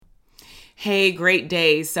Hey, great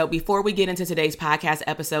day. So before we get into today's podcast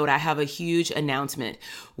episode, I have a huge announcement.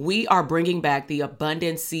 We are bringing back the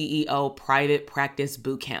Abundance CEO Private Practice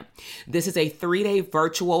Bootcamp. This is a 3-day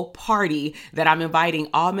virtual party that I'm inviting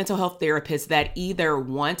all mental health therapists that either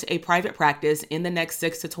want a private practice in the next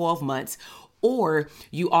 6 to 12 months, or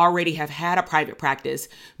you already have had a private practice,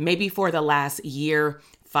 maybe for the last year,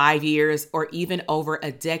 5 years, or even over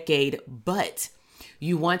a decade, but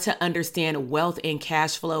you want to understand wealth and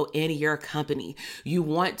cash flow in your company. You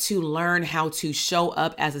want to learn how to show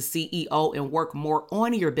up as a CEO and work more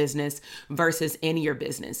on your business versus in your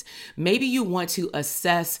business. Maybe you want to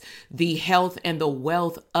assess the health and the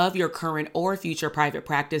wealth of your current or future private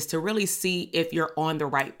practice to really see if you're on the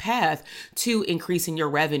right path to increasing your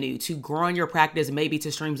revenue, to growing your practice, maybe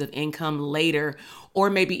to streams of income later, or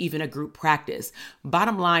maybe even a group practice.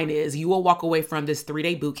 Bottom line is you will walk away from this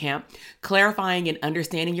 3-day bootcamp clarifying and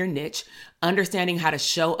understanding your niche, understanding how to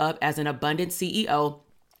show up as an abundant CEO,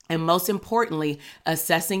 and most importantly,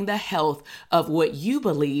 assessing the health of what you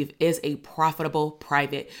believe is a profitable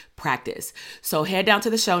private practice. So head down to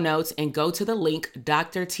the show notes and go to the link,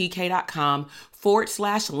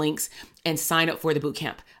 drtk.com/links, and sign up for the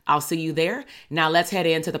bootcamp. I'll see you there. Now let's head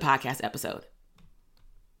into the podcast episode.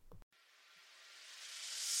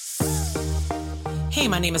 Hey,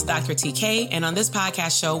 my name is Dr. TK, and on this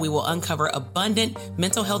podcast show, we will uncover abundant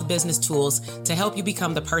mental health business tools to help you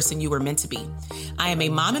become the person you were meant to be. I am a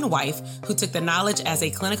mom and wife who took the knowledge as a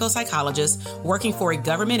clinical psychologist, working for a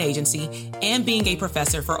government agency, and being a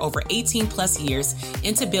professor for over 18 plus years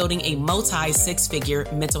into building a multi-6-figure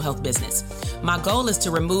mental health business. My goal is to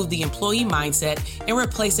remove the employee mindset and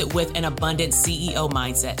replace it with an abundant CEO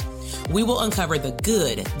mindset. We will uncover the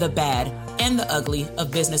good, the bad, and the ugly of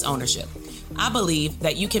business ownership. I believe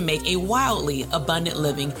that you can make a wildly abundant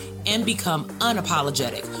living and become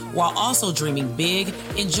unapologetic while also dreaming big,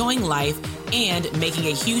 enjoying life, and making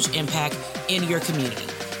a huge impact in your community.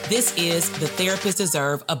 This is the Therapists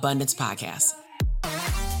Deserve Abundance podcast.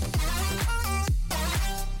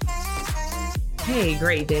 Hey,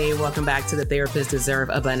 great day. Welcome back to the Therapists Deserve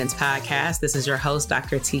Abundance podcast. This is your host,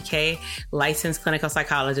 Dr. TK, licensed clinical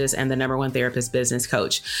psychologist and the #1 therapist business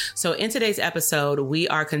coach. So in today's episode, we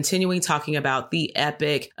are continuing talking about the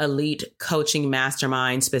epic elite coaching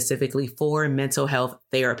mastermind specifically for mental health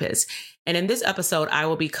therapists. And in this episode, I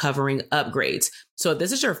will be covering upgrades. So if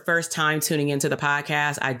this is your first time tuning into the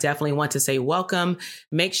podcast, I definitely want to say welcome.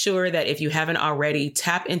 Make sure that if you haven't already,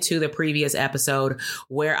 tap into the previous episode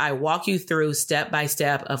where I walk you through step by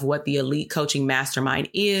step of what the Elite Coaching Mastermind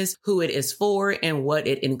is, who it is for, and what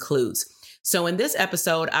it includes. So in this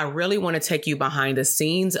episode, I really want to take you behind the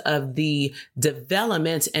scenes of the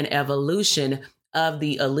development and evolution of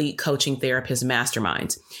the Elite Coaching Therapist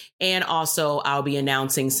Mastermind. And also I'll be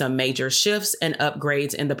announcing some major shifts and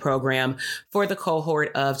upgrades in the program for the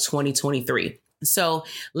cohort of 2023. So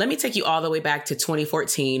let me take you all the way back to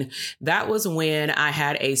 2014. That was when I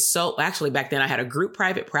had back then I had a group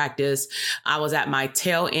private practice. I was at my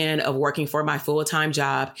tail end of working for my full-time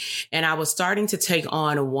job, and I was starting to take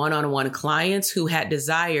on one-on-one clients who had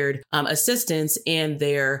desired assistance in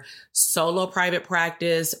their solo private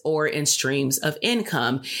practice or in streams of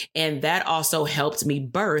income. And that also helped me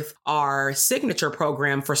birth our signature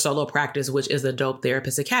program for solo practice, which is the Dope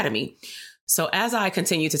Therapist Academy. So as I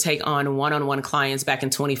continued to take on one-on-one clients back in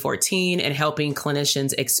 2014 and helping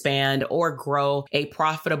clinicians expand or grow a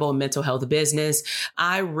profitable mental health business,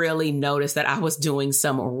 I really noticed that I was doing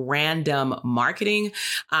some random marketing.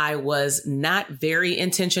 I was not very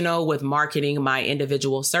intentional with marketing my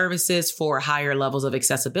individual services for higher levels of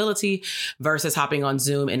accessibility versus hopping on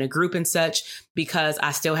Zoom in a group and such, because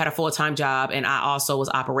I still had a full-time job and I also was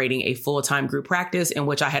operating a full-time group practice in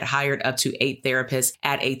which I had hired up to 8 therapists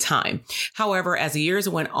at a time. However, as the years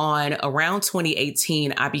went on, around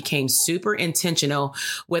 2018, I became super intentional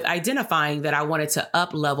with identifying that I wanted to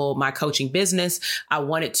up-level my coaching business. I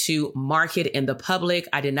wanted to market in the public.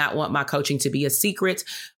 I did not want my coaching to be a secret,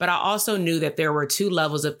 but I also knew that there were 2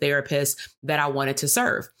 levels of therapists that I wanted to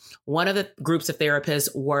serve. One of the groups of therapists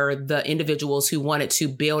were the individuals who wanted to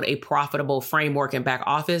build a profitable framework and back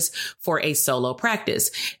office for a solo practice.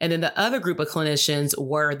 And then the other group of clinicians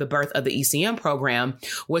were the birth of the ECM program,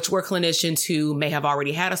 which were clinicians who may have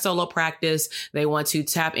already had a solo practice. They want to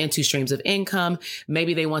tap into streams of income.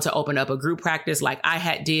 Maybe they want to open up a group practice like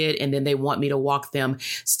I did, and then they want me to walk them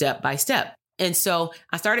step by step. And so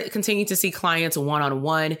I started continuing to see clients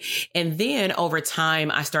one-on-one. And then over time,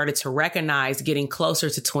 I started to recognize, getting closer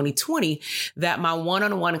to 2020, that my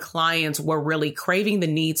one-on-one clients were really craving the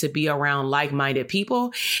need to be around like-minded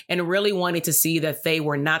people and really wanted to see that they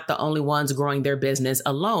were not the only ones growing their business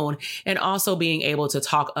alone, and also being able to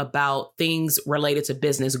talk about things related to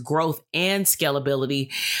business growth and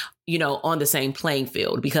scalability, on the same playing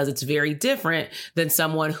field, because it's very different than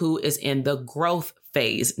someone who is in the growth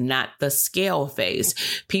phase, not the scale phase.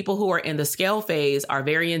 People who are in the scale phase are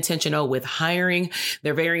very intentional with hiring.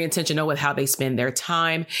 They're very intentional with how they spend their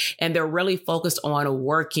time, and they're really focused on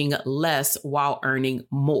working less while earning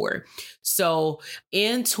more. So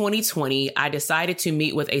in 2020, I decided to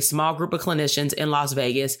meet with a small group of clinicians in Las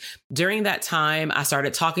Vegas. During that time, I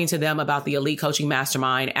started talking to them about the Elite Coaching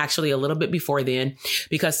Mastermind, actually a little bit before then,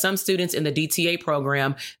 because some students in the DTA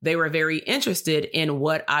program, they were very interested in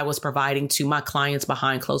what I was providing to my clients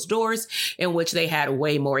behind closed doors, in which they had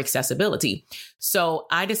way more accessibility. So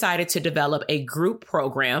I decided to develop a group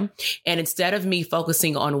program. And instead of me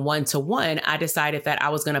focusing on one-to-one, I decided that I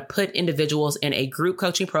was going to put individuals in a group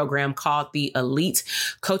coaching program called the Elite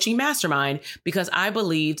Coaching Mastermind, because I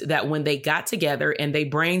believed that when they got together and they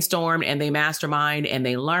brainstormed and they mastermind and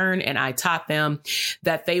they learned and I taught them,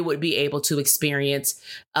 that they would be able to experience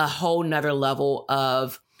a whole nother level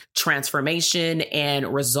of transformation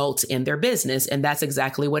and results in their business. And that's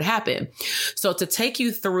exactly what happened. So to take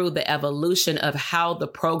you through the evolution of how the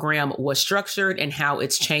program was structured and how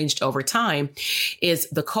it's changed over time, is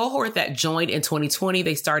the cohort that joined in 2020,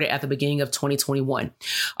 they started at the beginning of 2021.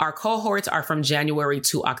 Our cohorts are from January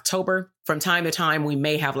to October. From time to time, we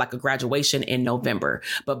may have like a graduation in November,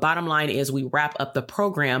 but bottom line is we wrap up the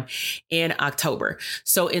program in October.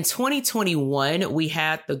 So in 2021, we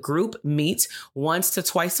had the group meet once to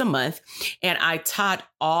twice a month, and I taught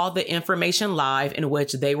all the information live, in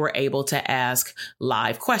which they were able to ask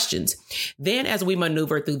live questions. Then as we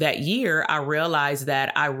maneuvered through that year, I realized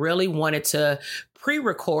that I really wanted to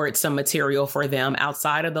pre-record some material for them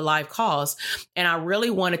outside of the live calls. And I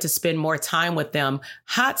really wanted to spend more time with them,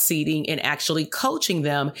 hot seating and actually coaching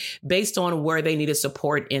them based on where they needed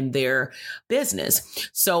support in their business.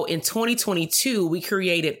 So in 2022, we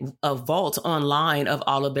created a vault online of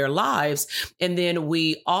all of their lives. And then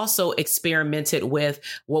we also experimented with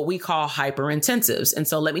what we call hyper intensives. And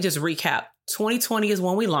so let me just recap. 2020 is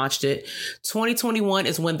when we launched it. 2021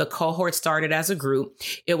 is when the cohort started as a group.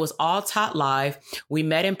 It was all taught live. We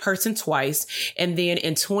met in person twice. And then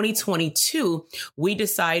in 2022, we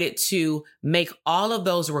decided to make all of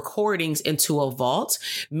those recordings into a vault.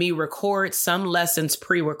 Me record some lessons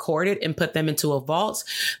pre-recorded and put them into a vault.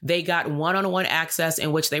 They got one-on-one access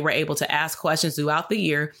in which they were able to ask questions throughout the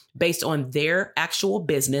year based on their actual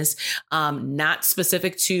business, not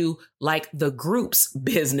specific to like the group's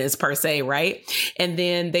business per se, right? And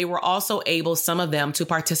then they were also able, some of them, to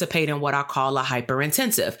participate in what I call a hyper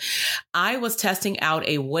intensive. I was testing out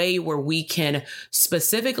a way where we can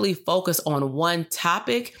specifically focus on one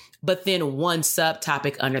topic, but then one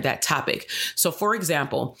subtopic under that topic. So for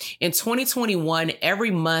example, in 2021, every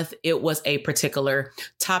month it was a particular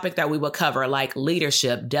topic that we would cover, like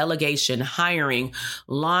leadership, delegation, hiring,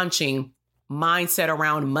 launching, mindset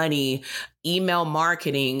around money, email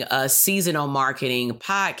marketing, seasonal marketing,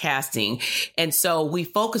 podcasting. And so we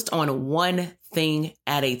focused on one thing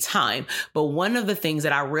at a time. But one of the things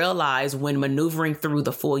that I realized when maneuvering through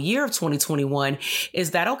the full year of 2021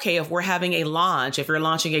 is that, okay, if we're having a launch, if you're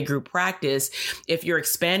launching a group practice, if you're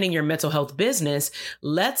expanding your mental health business,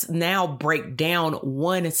 let's now break down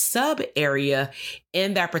one sub area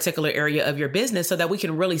in that particular area of your business so that we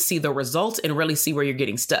can really see the results and really see where you're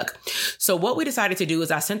getting stuck. So what we decided to do is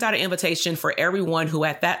I sent out an invitation for everyone who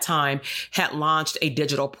at that time had launched a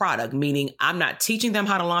digital product, meaning I'm not teaching them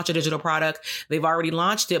how to launch a digital product. They've already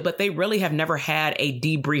launched it, but they really have never had a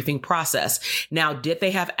debriefing process. Now, did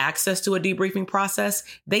they have access to a debriefing process?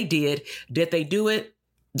 They did. Did they do it?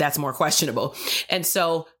 That's more questionable. And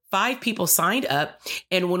so 5 people signed up.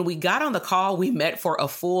 And when we got on the call, we met for a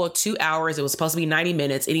full 2 hours. It was supposed to be 90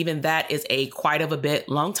 minutes. And even that is a quite of a bit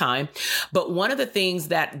long time. But one of the things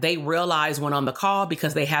that they realized when on the call,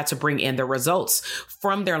 because they had to bring in the results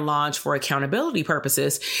from their launch for accountability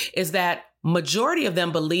purposes, is that majority of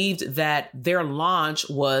them believed that their launch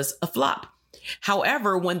was a flop.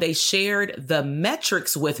 However, when they shared the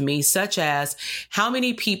metrics with me, such as how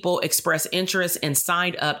many people expressed interest and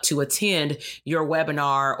signed up to attend your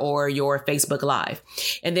webinar or your Facebook Live,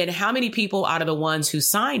 and then how many people out of the ones who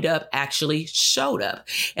signed up actually showed up,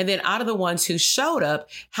 and then out of the ones who showed up,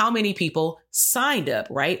 how many people signed up,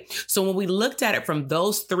 right? So when we looked at it from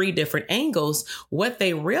those three different angles, what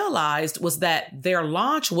they realized was that their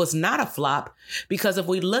launch was not a flop, because if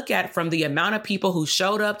we look at from the amount of people who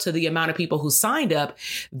showed up to the amount of people who signed up,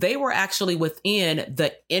 they were actually within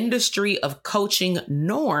the industry of coaching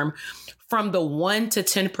norm from the 1 to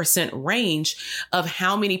 10% range of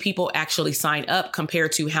how many people actually sign up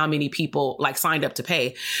compared to how many people signed up to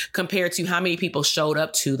pay compared to how many people showed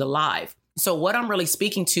up to the live. So what I'm really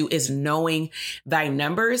speaking to is knowing thy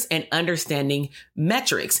numbers and understanding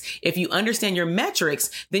metrics. If you understand your metrics,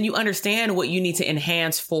 then you understand what you need to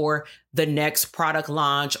enhance for the next product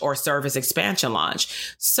launch or service expansion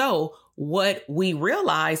launch. So what we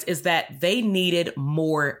realized is that they needed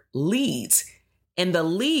more leads. And the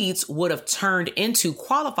leads would have turned into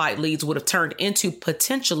qualified leads, would have turned into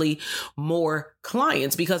potentially more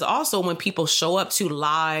clients. Because also when people show up to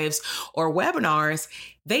lives or webinars,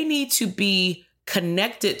 they need to be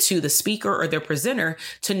connected to the speaker or their presenter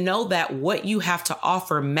to know that what you have to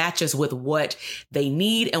offer matches with what they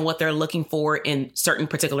need and what they're looking for in certain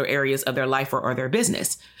particular areas of their life or their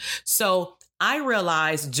business. So I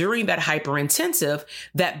realized during that hyper intensive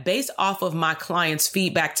that based off of my clients'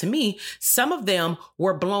 feedback to me, some of them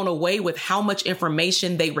were blown away with how much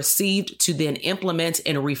information they received to then implement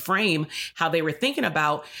and reframe how they were thinking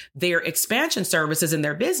about their expansion services in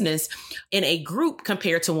their business in a group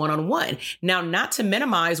compared to one-on-one. Now, not to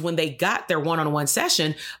minimize when they got their one-on-one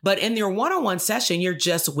session, but in their one-on-one session, you're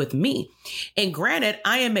just with me. And granted,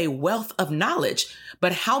 I am a wealth of knowledge,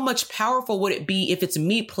 but how much powerful would it be if it's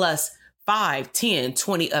me plus 5, 10,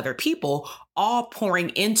 20 other people all pouring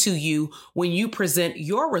into you when you present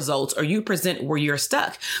your results or you present where you're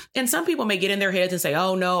stuck. And some people may get in their heads and say,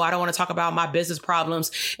 oh no, I don't want to talk about my business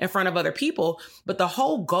problems in front of other people. But the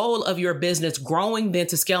whole goal of your business growing then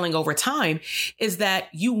to scaling over time is that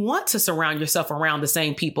you want to surround yourself around the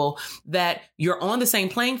same people that you're on the same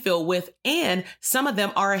playing field with. And some of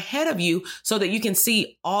them are ahead of you so that you can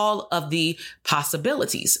see all of the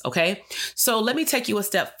possibilities. Okay. So let me take you a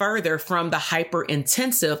step further from the hyper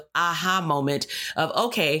intensive aha moment of,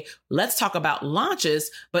 okay, let's talk about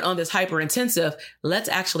launches, but on this hyper intensive, let's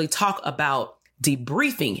actually talk about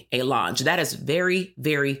debriefing a launch. That is very,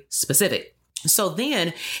 very specific. So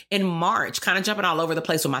then in March, kind of jumping all over the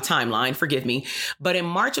place with my timeline, forgive me, but in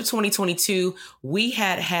March of 2022, we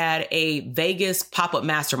had a Vegas pop-up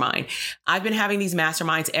mastermind. I've been having these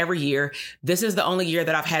masterminds every year. This is the only year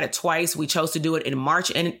that I've had it twice. We chose to do it in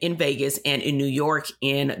March in Vegas and in New York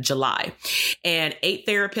in July. And 8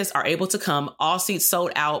 therapists are able to come. All seats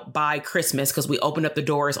sold out by Christmas because we opened up the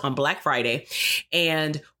doors on Black Friday.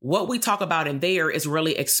 And what we talk about in there is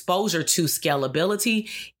really exposure to scalability,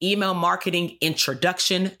 email marketing,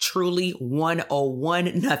 introduction, truly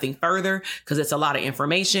 101, nothing further, because it's a lot of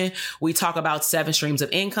information. We talk about 7 streams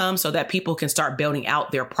of income so that people can start building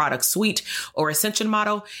out their product suite or ascension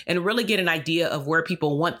model and really get an idea of where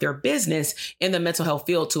people want their business in the mental health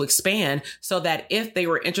field to expand, so that if they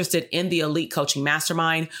were interested in the Elite Coaching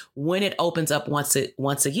Mastermind, when it opens up once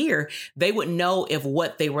a year, they would know if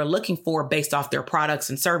what they were looking for based off their products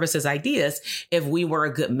and services ideas, if we were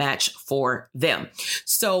a good match for them.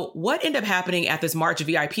 So what ended up happening at this March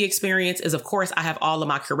VIP experience is, of course, I have all of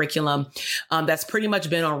my curriculum that's pretty much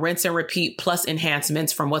been on rinse and repeat, plus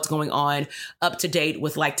enhancements from what's going on up to date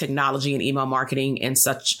with technology and email marketing and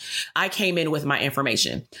such. I came in with my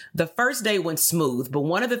information. The first day went smooth, but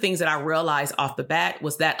one of the things that I realized off the bat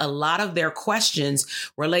was that a lot of their questions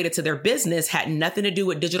related to their business had nothing to do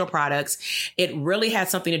with digital products. It really had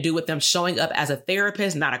something to do with them showing up as a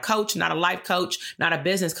therapist, not a coach, not a life coach, not a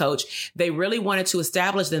business coach. They really wanted to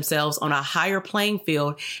establish themselves on a higher playing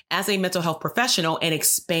field as a mental health professional and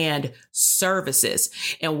expand services.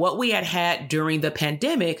 And what we had during the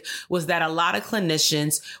pandemic was that a lot of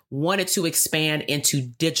clinicians wanted to expand into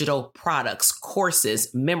digital products,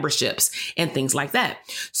 courses, memberships, and things like that.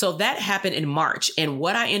 So that happened in March. And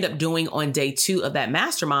what I ended up doing on day 2 of that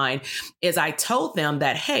mastermind is I told them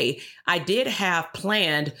that, hey, I did have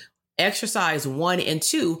planned exercise 1 and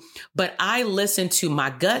 2, but I listened to my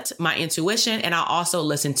gut, my intuition, and I also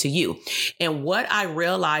listened to you. And what I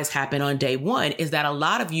realized happened on day 1 is that a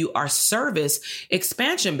lot of you are service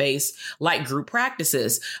expansion based, like group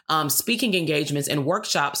practices, speaking engagements and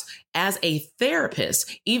workshops as a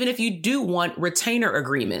therapist. Even if you do want retainer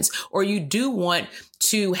agreements or you do want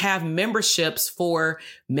to have memberships for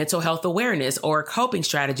mental health awareness or coping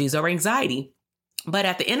strategies or anxiety. But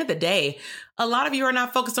at the end of the day, a lot of you are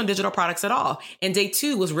not focused on digital products at all. And day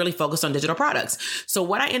 2 was really focused on digital products. So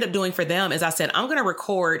what I ended up doing for them is I said, I'm going to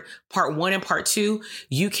record part 1 and part 2.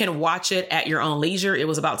 You can watch it at your own leisure. It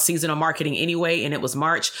was about seasonal marketing anyway, and it was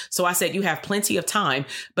March. So I said, you have plenty of time,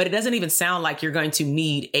 but it doesn't even sound like you're going to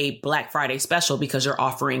need a Black Friday special because you're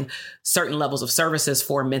offering certain levels of services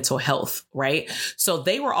for mental health, right? So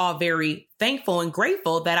they were all very thankful and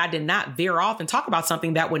grateful that I did not veer off and talk about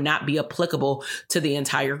something that would not be applicable to the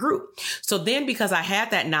entire group. So then, because I had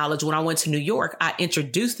that knowledge when I went to New York, I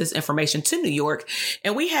introduced this information to New York,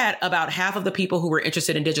 and we had about half of the people who were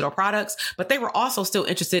interested in digital products, but they were also still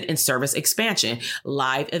interested in service expansion,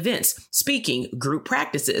 live events, speaking, group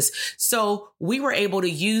practices. So we were able to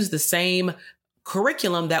use the same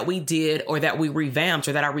curriculum that we did, or that we revamped,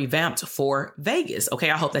 or that I revamped for Vegas. Okay.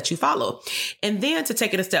 I hope that you follow. And then to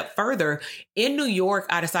take it a step further, in New York,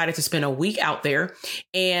 I decided to spend a week out there.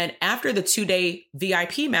 And after the 2-day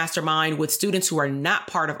VIP mastermind with students who are not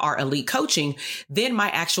part of our elite coaching, then my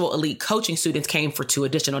actual elite coaching students came for 2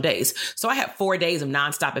 additional days. So I had 4 days of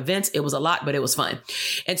nonstop events. It was a lot, but it was fun.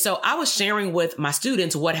 And so I was sharing with my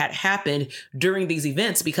students what had happened during these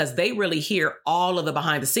events, because they really hear all of the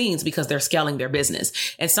behind the scenes because they're scaling their business.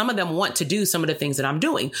 And some of them want to do some of the things that I'm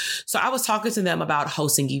doing. So I was talking to them about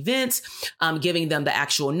hosting events, giving them the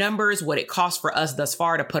actual numbers, what it cost for us thus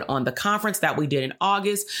far to put on the conference that we did in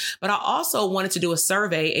August. But I also wanted to do a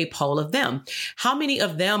survey, a poll of them. How many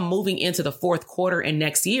of them moving into the 4th quarter and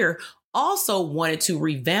next year also wanted to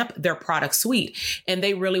revamp their product suite, and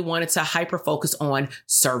they really wanted to hyper focus on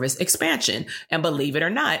service expansion. And believe it or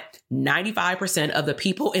not, 95% of the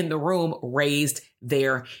people in the room raised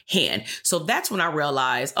their hand. So that's when I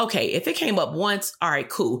realized, okay, if it came up once, all right,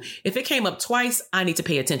 cool. If it came up twice, I need to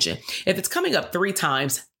pay attention. If it's coming up 3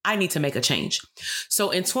 times, I need to make a change. So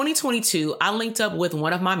in 2022, I linked up with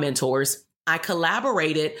one of my mentors. I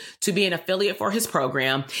collaborated to be an affiliate for his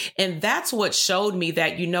program. And that's what showed me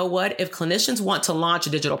that, you know what, if clinicians want to launch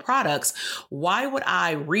digital products, why would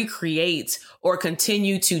I recreate or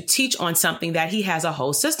continue to teach on something that he has a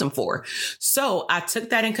whole system for? So I took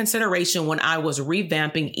that in consideration when I was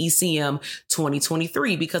revamping ECM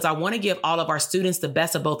 2023, because I want to give all of our students the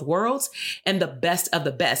best of both worlds and the best of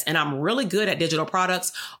the best. And I'm really good at digital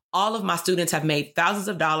products. All of my students have made thousands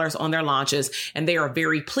of dollars on their launches, and they are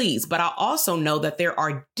very pleased. But I also know that there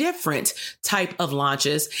are different type of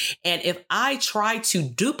launches. And if I try to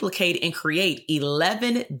duplicate and create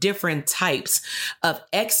 11 different types of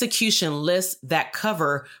execution lists that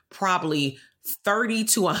cover probably 30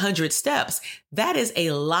 to 100 steps, that is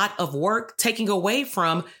a lot of work, taking away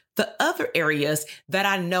from the other areas that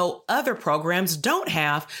I know other programs don't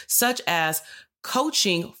have, such as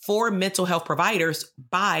coaching for mental health providers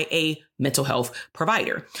by a mental health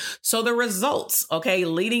provider. So the results, okay,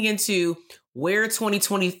 leading into where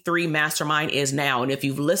 2023 Mastermind is now. And if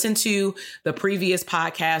you've listened to the previous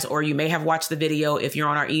podcast, or you may have watched the video, if you're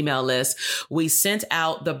on our email list, we sent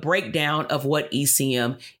out the breakdown of what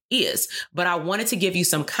ECM is. But I wanted to give you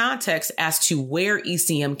some context as to where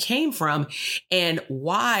ECM came from and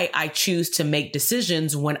why I choose to make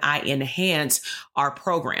decisions when I enhance our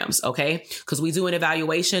programs. Okay. Because we do an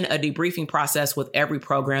evaluation, a debriefing process with every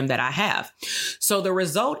program that I have. So the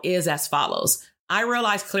result is as follows. I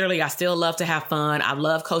realize clearly I still love to have fun. I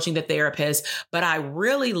love coaching the therapist, but I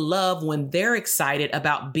really love when they're excited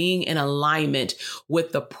about being in alignment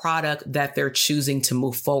with the product that they're choosing to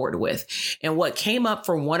move forward with. And what came up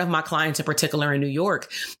for one of my clients in particular in New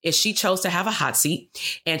York is she chose to have a hot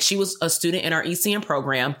seat, and she was a student in our ECM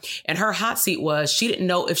program. And her hot seat was, she didn't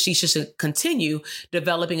know if she should continue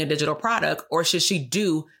developing a digital product, or should she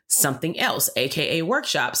do something else, AKA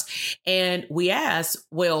workshops. And we asked,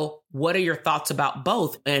 well, what are your thoughts about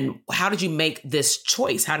both? And how did you make this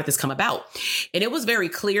choice? How did this come about? And it was very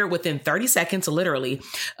clear within 30 seconds, literally,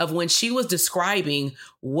 of when she was describing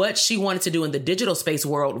what she wanted to do in the digital space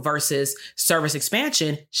world versus service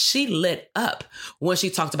expansion, she lit up when she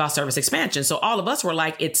talked about service expansion. So all of us were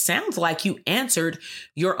like, it sounds like you answered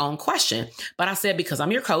your own question. But I said, because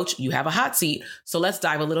I'm your coach, you have a hot seat. So let's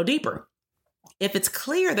dive a little deeper. If it's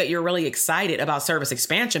clear that you're really excited about service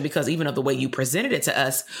expansion because even of the way you presented it to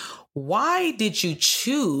us, why did you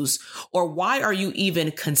choose, or why are you even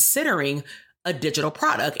considering a digital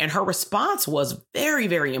product? And her response was very,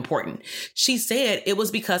 very important. She said, it was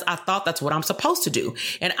because I thought that's what I'm supposed to do.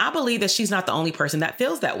 And I believe that she's not the only person that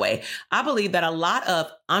feels that way. I believe that a lot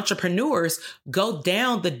of entrepreneurs go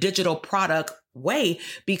down the digital product way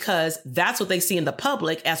because that's what they see in the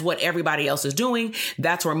public as what everybody else is doing.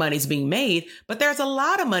 That's where money's being made. But there's a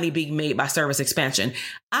lot of money being made by service expansion.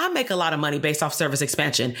 I make a lot of money based off service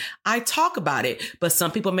expansion. I talk about it, but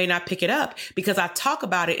some people may not pick it up because I talk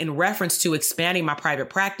about it in reference to expanding my private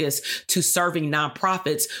practice to serving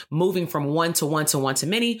nonprofits, moving from one to one to one to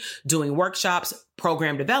many, doing workshops,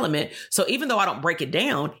 program development. So even though I don't break it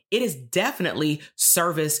down, it is definitely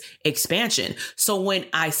service expansion. So when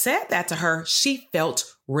I said that to her, she felt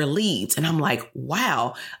relieved. And I'm like,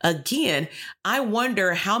 wow, again, I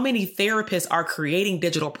wonder how many therapists are creating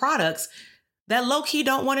digital products that low key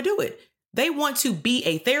don't want to do it. They want to be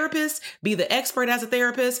a therapist, be the expert as a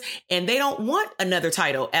therapist, and they don't want another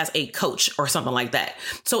title as a coach or something like that.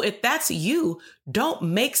 So if that's you, don't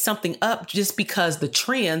make something up just because the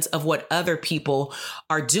trends of what other people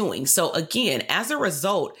are doing. So again, as a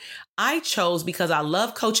result, I chose because I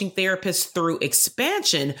love coaching therapists through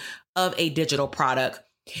expansion of a digital product.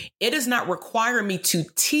 It does not require me to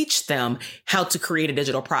teach them how to create a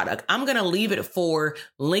digital product. I'm going to leave it for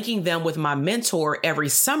linking them with my mentor every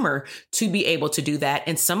summer to be able to do that.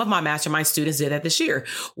 And some of my mastermind students did that this year,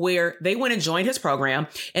 where they went and joined his program.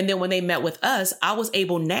 And then when they met with us, I was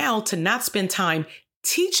able now to not spend time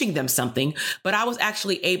teaching them something, but I was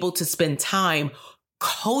actually able to spend time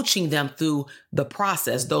coaching them through the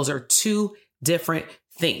process. Those are two different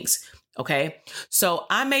things. Okay. So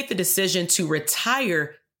I made the decision to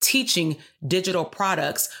retire teaching digital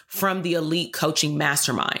products from the Elite Coaching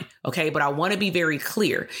Mastermind. Okay. But I want to be very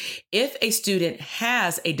clear. If a student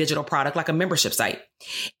has a digital product like a membership site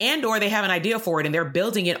and or they have an idea for it and they're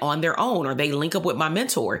building it on their own or they link up with my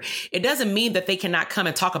mentor, it doesn't mean that they cannot come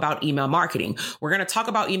and talk about email marketing. We're going to talk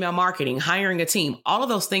about email marketing, hiring a team. All of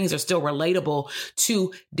those things are still relatable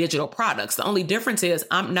to digital products. The only difference is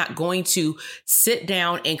I'm not going to sit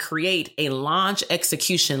down and create a launch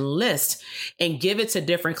execution list and give it to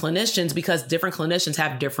different clinicians because different clinicians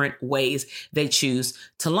have different ways they choose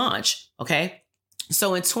to launch. Okay.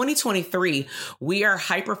 So in 2023, we are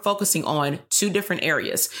hyper focusing on two different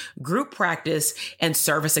areas, group practice and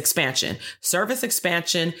service expansion. Service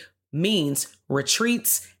expansion means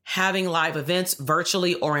retreats, having live events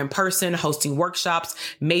virtually or in person, hosting workshops,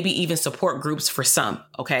 maybe even support groups for some.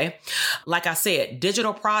 Okay. Like I said,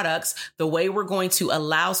 digital products, the way we're going to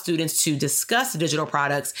allow students to discuss digital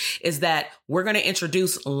products is that we're going to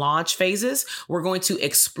introduce launch phases. We're going to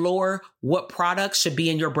explore what products should be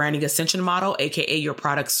in your branding ascension model, aka your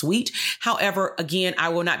product suite. However, again, I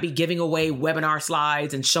will not be giving away webinar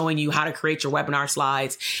slides and showing you how to create your webinar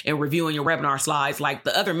slides and reviewing your webinar slides. Like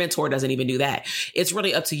the other mentor doesn't even do that. It's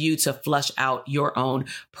really up to you to flush out your own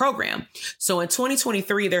program. So in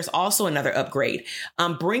 2023, there's also another upgrade.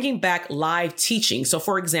 I'm bringing back live teaching. So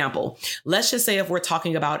for example, let's just say if we're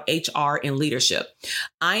talking about HR and leadership,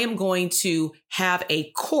 I am going to have a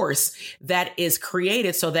course that is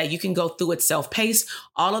created so that you can go through it self-paced.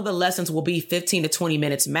 All of the lessons will be 15 to 20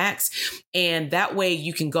 minutes max. And that way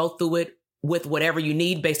you can go through it with whatever you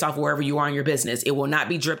need based off wherever you are in your business. It will not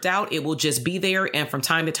be dripped out. It will just be there. And from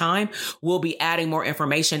time to time, we'll be adding more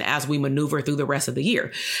information as we maneuver through the rest of the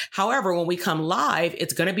year. However, when we come live,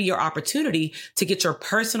 it's going to be your opportunity to get your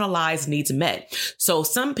personalized needs met. So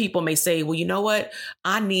some people may say, well, you know what?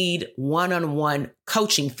 I need one-on-one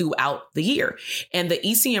coaching throughout the year. And the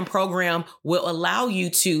ECM program will allow you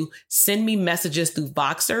to send me messages through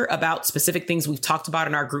Voxer about specific things we've talked about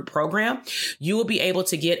in our group program. You will be able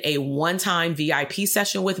to get a one-time VIP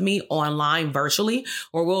session with me online virtually,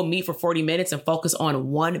 or we'll meet for 40 minutes and focus on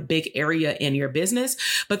one big area in your business.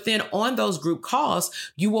 But then on those group calls,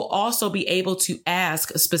 you will also be able to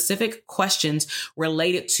ask specific questions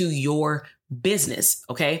related to your business.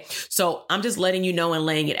 Okay. So I'm just letting you know and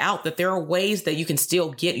laying it out that there are ways that you can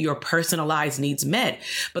still get your personalized needs met.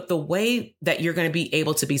 But the way that you're going to be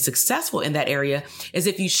able to be successful in that area is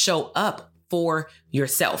if you show up for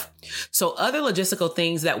yourself. So other logistical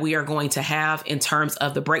things that we are going to have in terms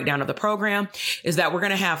of the breakdown of the program is that we're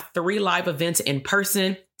going to have 3 live events in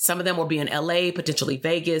person. Some of them will be in LA, potentially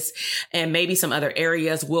Vegas, and maybe some other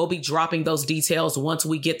areas. We'll be dropping those details once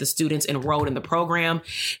we get the students enrolled in the program.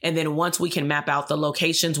 And then once we can map out the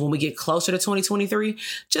locations when we get closer to 2023,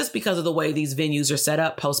 just because of the way these venues are set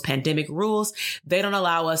up, post-pandemic rules, they don't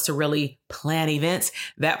allow us to really plan events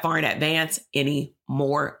that far in advance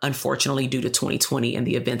anymore, unfortunately, due to 2020 and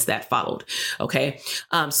the events that followed. Okay.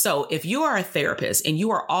 So if you are a therapist and you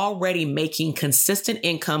are already making consistent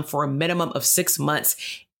income for a minimum of 6 months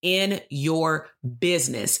in your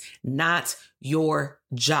business, not your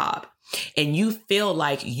job, and you feel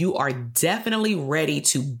like you are definitely ready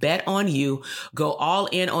to bet on you, go all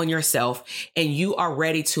in on yourself, and you are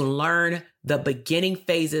ready to learn the beginning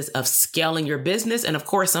phases of scaling your business. And of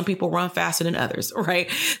course, some people run faster than others, right?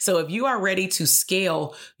 So if you are ready to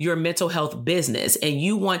scale your mental health business and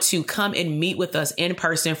you want to come and meet with us in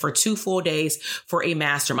person for 2 full days for a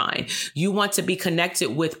mastermind, you want to be connected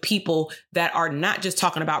with people that are not just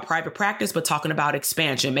talking about private practice, but talking about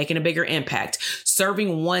expansion, making a bigger impact,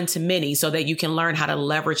 serving one to many so that you can learn how to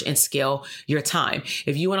leverage and scale your time.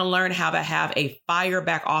 If you want to learn how to have a fire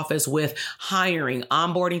back office with hiring,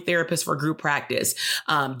 onboarding therapists for group practice,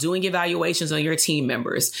 doing evaluations on your team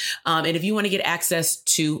members. And if you want to get access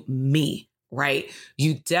to me, right,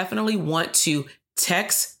 you definitely want to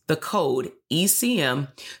text the code ECM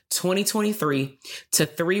 2023 to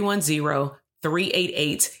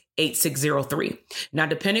 310-388-8603. Now,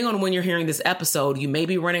 depending on when you're hearing this episode, you may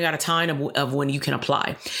be running out of time of when you can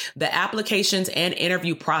apply. The applications and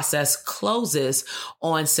interview process closes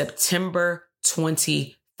on September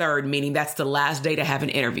 23rd, meaning that's the last day to have an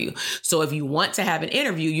interview. So if you want to have an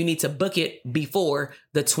interview, you need to book it before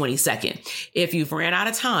the 22nd. If you've ran out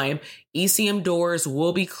of time, ECM doors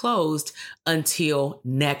will be closed until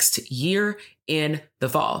next year in the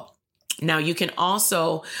fall. Now, you can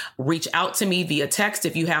also reach out to me via text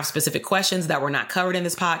if you have specific questions that were not covered in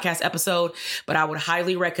this podcast episode, but I would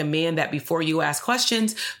highly recommend that before you ask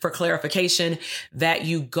questions for clarification, that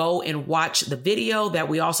you go and watch the video that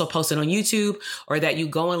we also posted on YouTube, or that you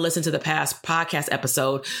go and listen to the past podcast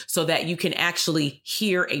episode so that you can actually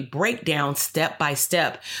hear a breakdown step by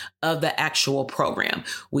step of the actual program.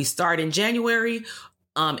 We start in January.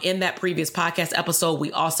 In that previous podcast episode,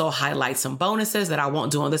 we also highlight some bonuses that I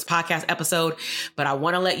won't do on this podcast episode, but I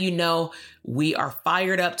want to let you know we are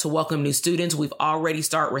fired up to welcome new students. We've already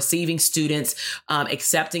started receiving students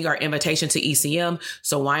accepting our invitation to ECM.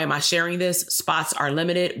 So why am I sharing this? Spots are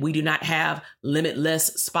limited. We do not have limitless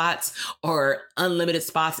spots or unlimited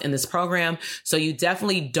spots in this program. So you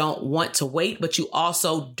definitely don't want to wait, but you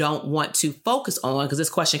also don't want to focus on, because this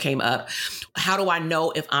question came up, how do I know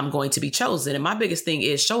if I'm going to be chosen? And my biggest thing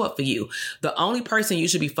is show up for you. The only person you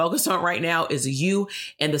should be focused on right now is you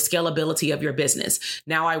and the scalability of your business.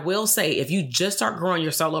 Now, I will say, if you just start growing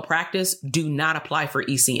your solo practice, do not apply for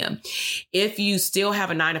ECM. If you still have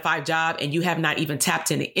a 9-to-5 job and you have not even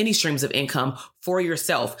tapped into any streams of income for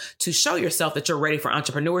yourself to show yourself that you're ready for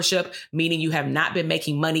entrepreneurship, meaning you have not been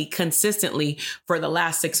making money consistently for the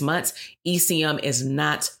last 6 months, ECM is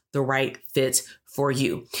not the right fit for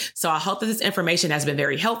you. So I hope that this information has been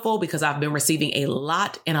very helpful, because I've been receiving a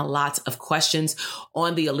lot of questions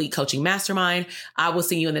on the Elite Coaching Mastermind. I will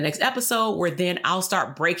see you in the next episode, where then I'll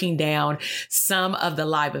start breaking down some of the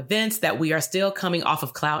live events that we are still coming off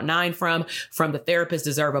of Cloud 9 from the Therapists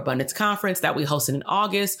Deserve Abundance Conference that we hosted in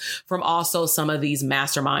August, from also some of these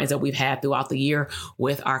masterminds that we've had throughout the year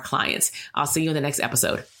with our clients. I'll see you in the next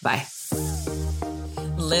episode. Bye.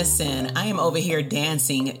 Listen, I am over here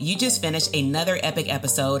dancing. You just finished another epic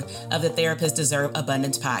episode of the Therapists Deserve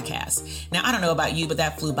Abundance podcast. Now, I don't know about you, but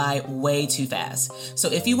that flew by way too fast. So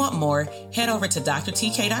if you want more, head over to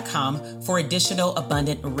drtk.com for additional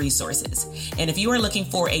abundant resources. And if you are looking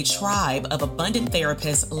for a tribe of abundant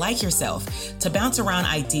therapists like yourself to bounce around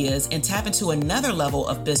ideas and tap into another level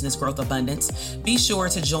of business growth abundance, be sure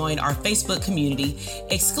to join our Facebook community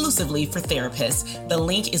exclusively for therapists. The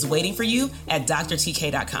link is waiting for you at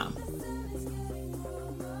drtk.com.